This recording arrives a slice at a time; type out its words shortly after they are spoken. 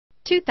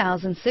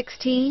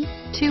2016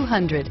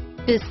 200.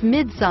 This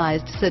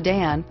mid-sized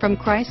sedan from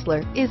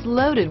Chrysler is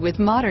loaded with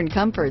modern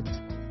comforts.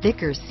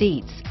 Thicker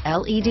seats,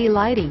 LED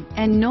lighting,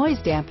 and noise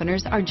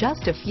dampeners are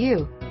just a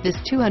few. This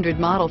 200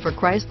 model for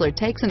Chrysler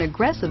takes an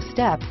aggressive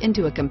step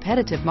into a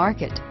competitive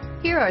market.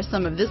 Here are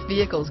some of this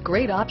vehicle's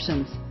great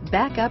options: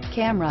 backup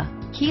camera,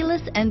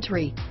 keyless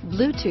entry,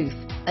 Bluetooth,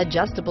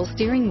 adjustable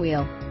steering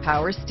wheel,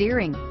 power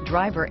steering,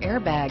 driver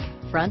airbag,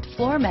 front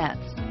floor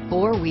mats,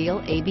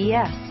 four-wheel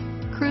ABS,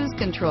 cruise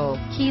control,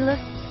 keyless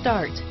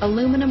start,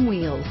 aluminum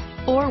wheels,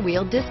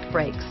 four-wheel disc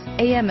brakes,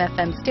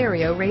 AM/FM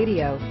stereo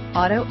radio,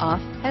 auto-off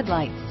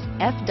headlights,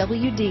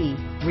 FWD,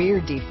 rear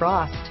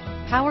defrost,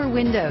 power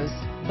windows,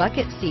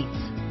 bucket seats,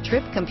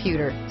 trip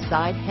computer,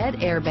 side head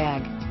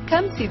airbag.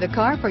 Come see the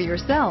car for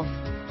yourself.